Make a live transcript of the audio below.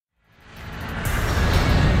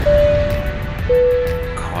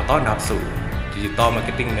ต้อนรับสู่ Digital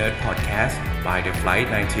Marketing Nerd Podcast by The Flight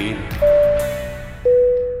 19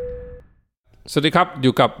สวัสดีครับอ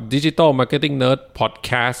ยู่กับ Digital Marketing Nerd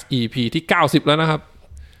Podcast EP ที่90แล้วนะครับ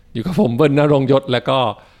อยู่กับผมเบิ้ลณรงค์ยศและก็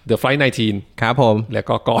The Flight 19ครับผมและ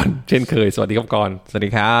ก็กรณ์เช่นเคยสวัสดีครับกรณ์สวัสดี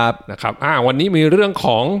ครับนะครับวันนี้มีเรื่องข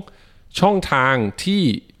องช่องทางที่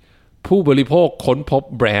ผู้บริโภคค้นพบ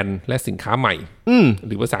แบรนด์และสินค้าใหม่ห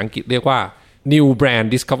รือภาษาอังกฤษเรียกว่า New Brand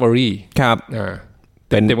Discovery ครับ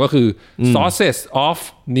เต็มก็คือ Sources of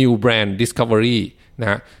New Brand Discovery น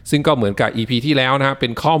ะซึ่งก็เหมือนกับ EP ที่แล้วนะเป็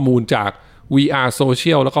นข้อมูลจาก VR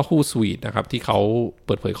Social แล้วก็ Hootsuite นะครับที่เขาเ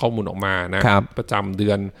ปิดเผยข้อมูลออกมานะประจำเดื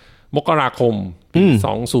อนมกราคมปี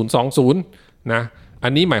2020นะอั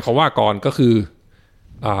นนี้หมายความว่าก่อนก็คือ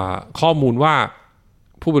ข้อมูลว่า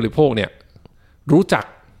ผู้บริโภคเนี่ยรู้จัก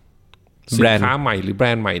สินค้าใหม่หรือแบร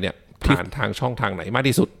นด์ใหม่เนี่ยผ่านทางช่องทางไหนมาก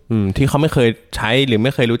ที่สุดที่เขาไม่เคยใช้หรือไ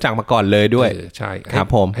ม่เคยรู้จักมาก่อนเลยด้วยใช่ครับ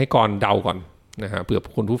ผมให้ก่อนเดาก่อนนะฮะเผื่อ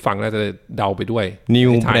คุณผู้ฟังน่าจะเดาไปด้วย New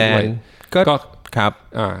Brand ก็ครับ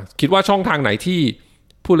คิดว่าช่องทางไหนที่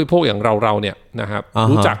ผู้บริโภคอย่างเราเนี่ยนะครับ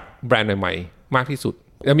รู้จักแบรนด์ใหม่ๆมากที่สุด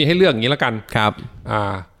แล้วมีให้เลือกอย่างนี้แล้วกันครับ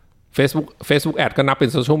Facebook Ad ก็นับเป็น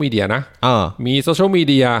โซเชียลมีเดียนะมีโซเชียลมี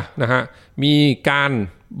เดียนะฮะมีการ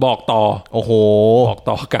บอกต่อโอ้โหบอก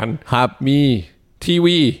ต่อกันครับมีที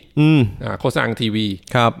วีโฆษณาทีวี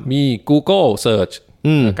ครับมี Google Search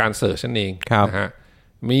การเสิร์ชนั่นเองนะฮะ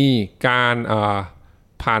มีการ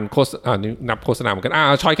ผ่านนับโฆษณาเหมือนกัน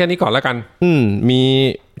ช้อยแค่นี้ก่อนแล้วกันมี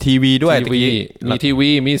ทีวีด้วยมีทีวี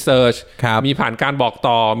มีเสิร์ชมีผ่านการบอก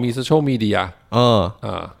ต่อมีโซเชียลมีเดีย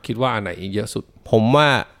คิดว่าอันไหนเยอะสุดผมว่า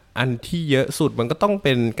อันที่เยอะสุดมันก็ต้องเ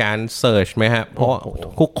ป็นการเสิร์ชไหมฮะเพราะ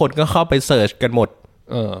ทุกคนก็เข้าไปเสิร์ชกันหมด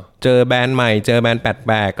เจอแบรนด์ใหม่เจอแบรนด์แป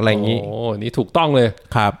ลกๆอะไรอย่างนี้โอ้นี่ถูกต้องเลย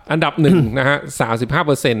ครับอันดับหนึ่งนะฮะ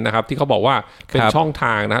 35% นะครับที่เขาบอกว่าเป็นช่องท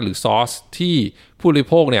างนะหรือซอสที่ผู้บริ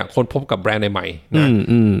โภคเนี่ยค้นพบกับแบรนด์ใหม่ๆนะ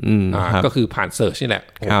ก็คือผ่านเสิร์ชนี่แหละ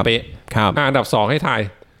เป๊ะอันดับ2ให้ทาย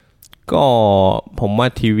ก็ผมว่า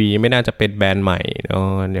ทีวีไม่น่าจะเป็นแบรนด์ใหม่เนาะ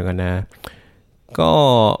เดี๋ยวกันนะก็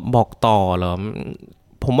บอกต่อเหรอ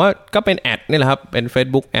ผมว่าก็เป็นแอดนี่แหละครับเป็น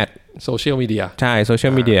Facebook แอดโซเชียลมีเดียใช่โซเชีย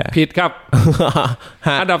ลมีเดียผิดครับ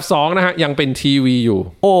อันดับ2นะฮะยังเป็นทีวีอยู่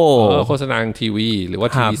โฆษณาทีวีหรือว่า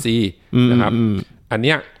TVC นะครับอันเ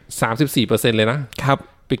นี้ย 34% เลยนะครับ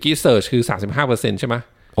ปิกี้เสิร์ชคือ 35% ใช่ไหม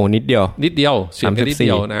โอ้นิดเดียวเฉียดนิดเดี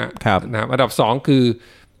ยวนะครับอันดับ2คือ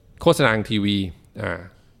โฆษณาทีวี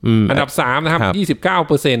อันดับ3นะครับ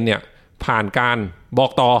 29% เนี่ยผ่านการบอ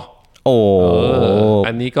กต่อ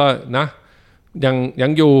อันนี้ก็นะยั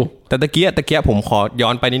งอยู่แต่ตะเกียผมขอย้อ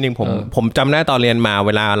นไปนิดนึงผมจำได้ตอนเรียนมาเ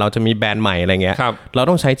วลาเราจะมีแบรนด์ใหม่อะไรเงี้ยเรา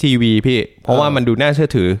ต้องใช้ทีวีพี่เพราะว่ามันดูน่าเชื่อ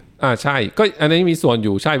ถือใช่ก็อันนี้มีส่วนอ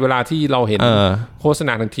ยู่ใช่เวลาที่เราเห็นโฆษณ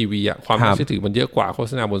าทางทีวีอ่ะความน่าเชื่อถือมันเยอะกว่าโฆ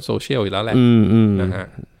ษณาบนโซเชียลอยู่แล้วแหละนะฮะ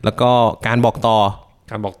แล้วก็การบอกต่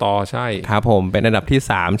อใช่ครับผมเป็นอันดับที่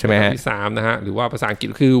3ใช่ไหมฮะที่3นะฮะหรือว่าภาษาอังกฤษ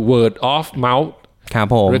คือ word of mouth ครับ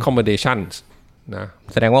ผม recommendationsนะ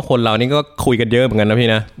แสดงว่าคนเรานี่ก็คุยกันเยอะเหมือนกันนะพี่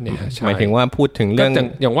นะหมายถึงว่าพูดถึงเรื่อง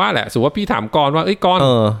อย่างว่าแหละสมมติว่าพี่ถามกรว่ากร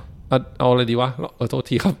เอาอะไรดีวะโทษ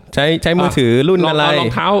ทีครับใช้มือถือรุ่นอะไรรอ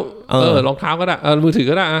งเท้ารองเท้าก็ได้มือถือ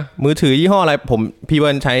ก็ได้มือถือยี่ห้ออะไรพี่เ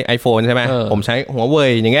บิ้ลใช้ iPhone ใช่ไหมผมใช้หัวเว่ย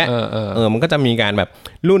อย่างเงี้ยมันก็จะมีการแบบ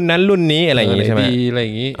รุ่นนั้นรุ่นนี้อะไรอย่างงี้ใช่ไหมดีอะไรอ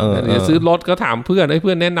ย่างงี้เดี๋ยวซื้อรถก็ถามเพื่อนเ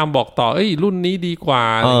พื่อนแนะนำบอกต่อรุ่นนี้ดีกว่า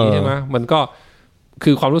อะไรอย่างงี้ใช่ไหมมันก็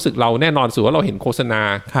คือความรู้สึกเราแน่นอนสุดว่าเราเห็นโฆษณา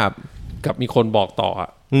กับมีคนบอกต่อ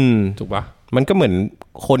ถูกปะมันก็เหมือน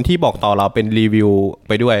คนที่บอกต่อเราเป็นรีวิวไ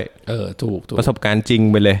ปด้วยถูกประสบการณ์จริง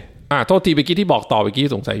ไปเลยโทษทีเมื่อกี้ที่บอกต่อเมื่อกี้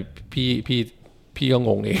สงสัยพี่ก็ง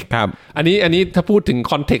งเองครับอันนี้ถ้าพูดถึง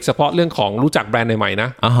คอนเทกต์เฉพาะเรื่องของรู้จักแบรนด์ใหม่ๆนะ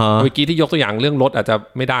เมื่อกี้ที่ยกตัวอย่างเรื่องรถอาจจะ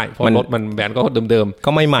ไม่ได้เพราะรถมันแบรนด์ก็เดิมก็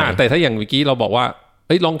ไม่ใหม่แต่ถ้าอย่างเมื่อกี้เราบอกว่า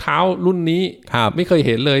รองเท้ารุ่นนี้ไม่เคยเ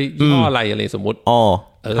ห็นเลยยี่ห้ออะไรสมมติ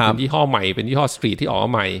เป็นยี่ห้อใหม่เป็นยี่ห้อสตรีทที่ออกม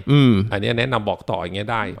าใหม่อันนี้แนะนำบอกต่ออย่างเงี้ย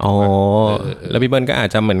ได้แล้วพี่เบิ้ลก็อาจ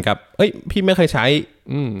จะเหมือนกับพี่ไม่เคยใช้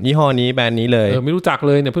ยี่ห้อนี้แบรนด์นี้เลยไม่รู้จักเ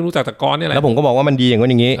ลยเนี่ยเพิ่งรู้จักแต่ก้อนนี่แหละแล้วผมก็บอกว่ามันดีอย่างนี้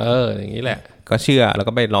อย่างนี้แหละก็เชื่อแล้ว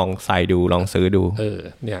ก็ไปลองใส่ดูลองซื้อดู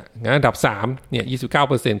เนี่ยงั้นอันดับ3เนี่ย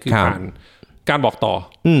 29% คือผ่านการบอกต่อ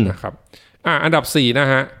นะครับอันดับ4นะ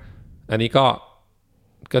ฮะอันนี้ก็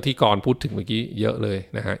ที่ก่อนพูดถึงเมื่อกี้เยอะเลย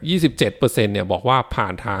นะฮะ 27% เนี่ยบอกว่าผ่า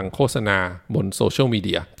นทางโฆษณาบนโซเชียลมีเ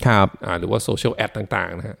ดียหรือว่าโซเชียลแอดต่าง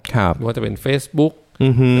ๆนะฮะไม่ว่าจะเป็น Facebook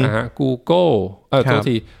นะฮะ Google โทษ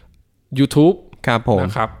ที YouTube น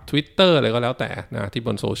ะครับ Twitter อะไรก็แล้วแต่นะที่บ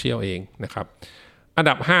นโซเชียลเองนะครับอัน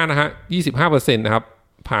ดับ5นะฮะ 25% นะครับ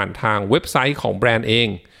ผ่านทางเว็บไซต์ของแบรนด์เอง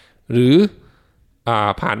หรือ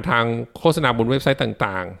ผ่านทางโฆษณาบนเว็บไซต์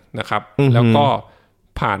ต่างๆนะครับแล้วก็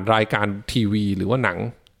ผ่านรายการทีวีหรือว่าหนัง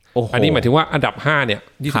อันนี้หมายถึงว่าอันดับ5เนี่ย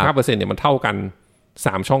 25% เนี่ยมันเท่ากัน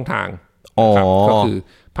3ช่องทางนะครับก็คือ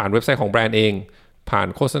ผ่านเว็บไซต์ของแบรนด์เองผ่าน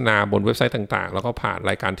โฆษณาบนเว็บไซต์ต่างๆแล้วก็ผ่าน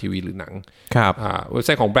รายการทีวีหรือหนังครับเว็บไซ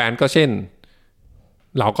ต์ของแบรนด์ก็เช่น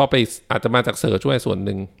เราก็ไปอาจจะมาจากเสิร์ชช่วยส่วนห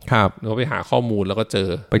นึ่งครับเราไปหาข้อมูลแล้วก็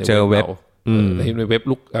ไปเจอเว็บในเว็บ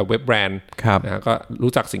เว็บแบรนด์นะก็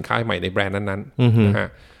รู้จักสินค้าใหม่ในแบรนด์นั้นๆนะฮะ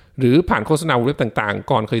หรือผ่านโฆษณาเว็บต่าง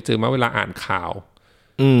ๆก่อนเคยเจอมาเวลาอ่านข่าว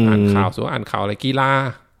สมมติอ่านข่าวอะไรกีฬา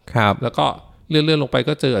แล้วก็เลื่อนลงไป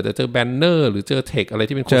ก็อาจจะเจอแบนเนอร์หรือเจอเทคอะไร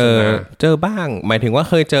ที่เป็นโฆษณาเจอบ้างหมายถึงว่า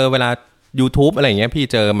เคยเจอเวลา YouTube อะไรอย่างเงี้ยพี่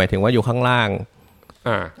เจอหมายถึงว่าอยู่ข้างล่าง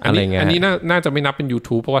อันนี้น่าจะไม่นับเป็น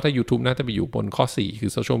YouTube เพราะว่าถ้า YouTube น่าจะไปอยู่บนข้อ4คื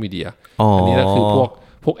อโซเชียลมีเดียอันนี้ก็คือ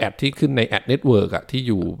พวกแอดที่ขึ้นในแอดเน็ตเวิร์กอะที่อ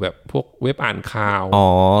ยู่แบบพวกเว็บอ่านข่าว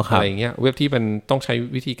อะไรเงี้ยเว็บที่มันต้องใช้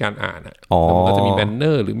วิธีการอ่านอะแล้วมันก็จะมีแบนเน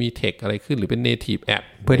อร์หรือมีเทคอะไรขึ้นหรือเป็น native ad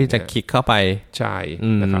เพื่อที่จะคลิกเข้าไปใช่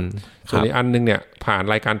นะครับส่วนอีกอันนึงเนี่ยผ่าน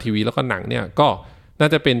รายการทีวีแล้วก็หนังเนี่ยก็น่า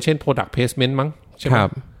จะเป็นเช่น product placement มั้งใช่ไหม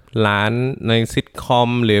ร้านในซิทคอม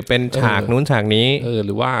หรือเป็นฉากนู้นฉากนี้ห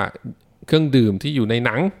รือว่าเครื่องดื่มที่อยู่ในห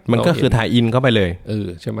นังมันก็คือถ่ายอินเข้าไปเลย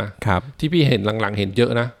ใช่ไหมครับที่พี่เห็นหลังๆเห็นเยอ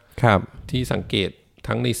ะนะครับที่สังเกต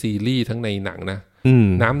ทั้งในซีรีส์ทั้งในหนังนะ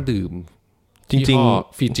น้ำดื่มจริง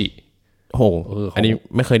ๆฟิจิโหอันนี้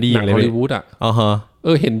ไม่เคยได้ยินเลยฮอลลีวูดอ่ะ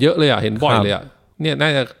เห็นเยอะเลยอ่ะเห็นบ่อยเลยอ่ะเนี่ยน่า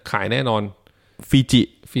จะขายแน่นอนฟิจิ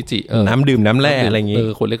น้ำดื่มน้ำแร่อะไรอย่างงี้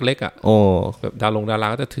คนเล็กๆอ่ะแบบดารา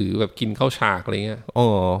ก็จะถือแบบกินข้าวฉากอะไรเงี้ย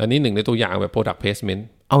อันนี้หนึ่งในตัวอย่างแบบ product placement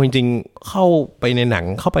เอาจริงๆเข้าไปในหนัง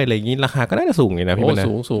เข้าไปอะไรอย่างงี้ราคาก็น่าจะสูงเลยนะพี่มัน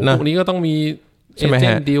สูงพวกนี้ก็ต้องมีเอเจ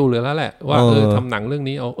นต์ดีลหรือแล้วแหละว่าทำหนังเรื่อง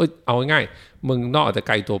นี้เอาง่ายๆมึงนอกอาจจะไ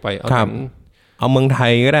กลตัวไปเอาหนังเอาเมืองไท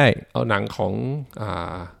ยก็ได้เอาหนังของ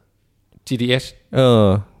GDH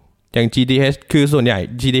อย่าง GDH คือส่วนใหญ่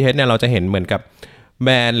GDH เนี่ยเราจะเห็นเหมือนกับแบ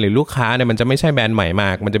รนด์หรือลูกค้าเนี่ยมันจะไม่ใช่แบรนด์ใหม่ม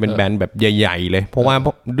ากมันจะเป็นแบรนด์แบบใหญ่ๆเลยเพราะว่า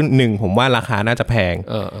หนึ่งผมว่าราคาน่าจะแพง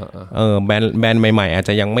แบรนด์ใหม่ๆอาจ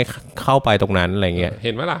จะยังไม่เข้าไปตรงนั้นอะไรเงี้ยเ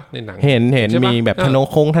ห็นไหมล่ะในหนังเห็นมีแบบ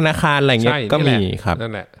ธนาคารอะไรเงี้ยก็มีครับนั่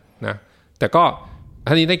นแหละนะแต่ก็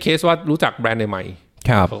อันนี้ในเคสว่ารู้จักแบรนด์ใหม่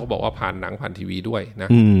เขาก็บอกว่าผ่านหนังผ่านทีวีด้วยนะ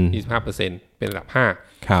 25% เป็นอันดับ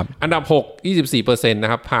5ครับอันดับ6 24% น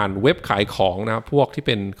ะครับผ่านเว็บขายของนะพวกที่เ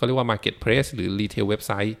ป็นเขาเรียกว่า marketplace หรือ retail เว็บไ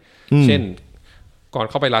ซต์เช่นก่อน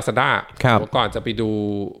เข้าไป Lazada ก่อนจะไปดู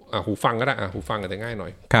หูฟังก็ได้หูฟังอาจจะง่ายหน่อ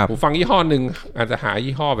ยหูฟังยี่ห้อหนึ่งอาจจะหา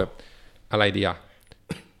ยี่ห้อแบบอะไรดีอะ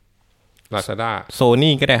Lazada Sony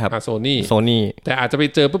ก็ได้ครับ Sony แต่อาจจะไป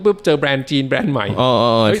เจอปุ๊บเจอแบรนด์จีนแบรนด์ใหม่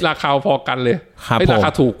ราคาพอกันเลยราคา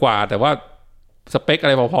ถูกกว่าแต่ว่าสเปคอะ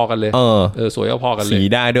ไรพอๆกันเลยสวยพอๆกันเลยสี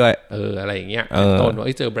ได้ด้วยอะไรอย่างเงี้ยต้นว่า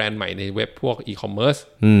เจอแบรนด์ใหม่ในเว็บพวกอีคอมเมิร์ซ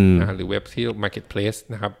หรือเว็บที่ marketplace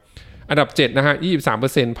นะครับอันดับ7นะฮะ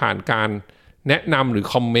 23% ผ่านการแนะนำหรือ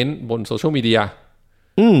คอมเมนต์บนโซเชียลมีเดีย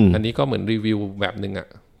อันนี้ก็เหมือนรีวิวแบบนึงอ่ะ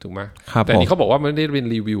ถูกไหมแต่นี้เขาบอกว่าไม่ได้เป็น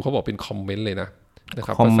รีวิวเขาบอกเป็นคอมเมนต์เลยนะนะค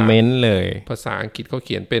รับคอมเมนต์เลยภาษาอังกฤษเขาเ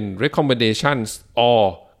ขียนเป็น recommendations or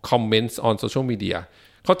comments on social media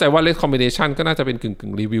เข้าใจว่า recommendation ก็น่าจะเป็นกึ่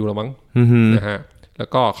งรีวิวแล้วมั้งนะฮะแล้ว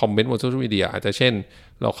ก็คอมเมนต์บนโซเชียลมีเดียอาจจะเช่น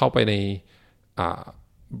เราเข้าไปใน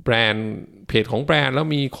แบรนด์เพจของแบรนด์แล้ว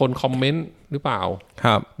มีคนคอมเมนต์หรือเปล่าค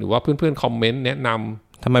รับหรือว่าเพื่อนๆคอมเมนต์แนะนำ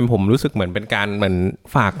ทำไมผมรู้สึกเหมือนเป็นการเหมือน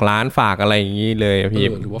ฝากร้านฝากอะไรอย่างนี้เลยพี่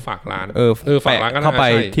หรือว่าฝากร้านฝากร้านก็เข้าไป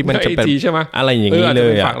ที่มันจะเป็นอะไรอย่างนี้เล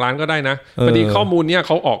ยฝากร้านก็ได้นะพอดีข้อมูลเนี้ยเ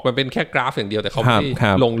ขาออกมาเป็นแค่กราฟอย่างเดียวแต่เขาไม่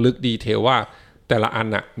ลงลึกดีเทลว่าแต่ละอัน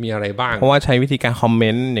น่ะมีอะไรบ้างเพราะว่าใช้วิธีการคอมเม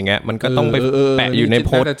นต์อย่างเงี้ยมันก็ต้องไปแปะอยู่ในโพ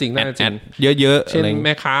สต์จริงน่าจริงเยอะๆเช่นแ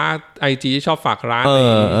ม่ค้า IG ชอบฝากร้าน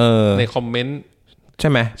ในคอมเมนต์ใ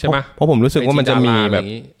ช่ไหมเพราะผมรู้สึกว่ามันจะมีแบบ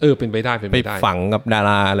เป็นไปได้ไปฝังกับดาร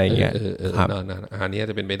าอะไรอย่างเงี้ยครับอันนี้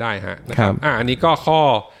จะเป็นไปได้ฮะนะครับอันนี้ก็ข้อ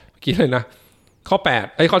กี่เลยนะข้อ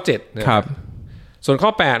8ข้อ7นะครับส่วนข้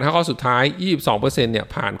อ8นะข้อสุดท้าย 22% เนี่ย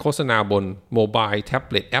ผ่านโฆษณาบนโมบายแท็บ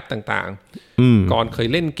เล็ตแอปต่างๆก่อนเคย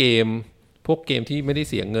เล่นเกมพวกเกมที่ไม่ได้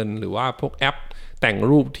เสียเงินหรือว่าพวกแอปแต่ง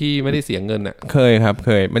รูปที่ไม่ได้เสียเงินอ่ะเคยครับ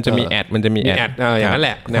มันจะมีแอดอย่างนั้นแห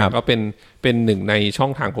ละนะก็เป็นหนึ่งในช่อ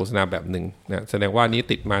งทางโฆษณาแบบหนึ่งนะแสดงว่านี้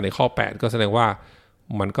ติดมาในข้อ8ก็แสดงว่า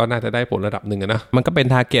มันก็น่าจะได้ผลระดับหนึ่งนะมันก็เป็น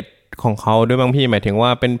ทาร์เก็ตของเขาด้วยบางพี่หมายถึงว่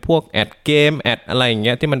าเป็นพวกแอดเกมแอดอะไรอย่างเ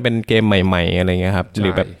งี้ยที่มันเป็นเกมใหม่ๆอะไรเงี้ยครับหรื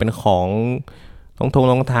อแบบเป็นของ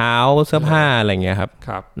รองเท้าเสื้อผ้าอะไรเงี้ยครับค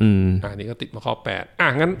รับนี่ก็ติดมาข้อ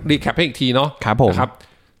8งั้นรีแคปให้อีกทีเนาะครับผม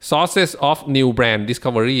Sources of New Brand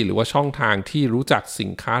Discovery หรือว่าช่องทางที่รู้จักสิ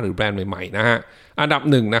นค้าหรือแบรนด์ใหม่ๆนะฮะอันดับ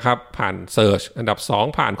1นะครับผ่าน Search อันดับ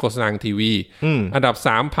2ผ่านโฆษณาทีวีอันดับ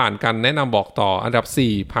3ผ่านการแนะนำบอกต่ออันดับ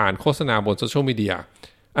4ผ่านโฆษณาบนโซเชียลมีเดีย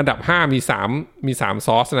อันดับ5มี3ซ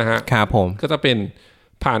อสนะฮะครับผมก็จะเป็น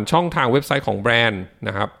ผ่านช่องทางเว็บไซต์ของแบรนด์น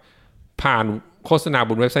ะครับผ่านโฆษณา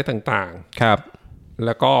บนเว็บไซต์ต่างๆครับ แ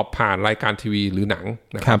ล้วก็ผ่านรายการทีวีหรือหนัง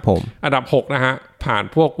นะครับ ผมอันดับ6นะฮะผ่าน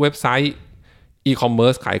พวกเว็บไซต์อีคอมเมิ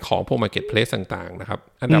ร์ซขายของพวก Marketplace ต่างๆนะครับ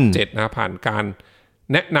อันดับ7นะผ่านการ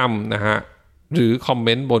แนะนำนะฮะหรือคอมเม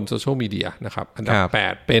นต์บนโซเชียลมีเดียนะครับอันดับ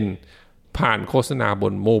8เป็นผ่านโฆษณาบ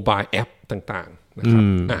นโมบายแอปต่างๆนะครับ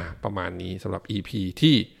ประมาณนี้สำหรับ EP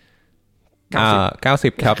ที่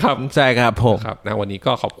90ครับใช่ครับผมครับนะวันนี้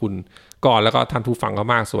ก็ขอบคุณก่อนแล้วก็ท่านผู้ฟัง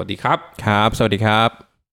มากๆสวัสดีครับครับสวัสดีครับ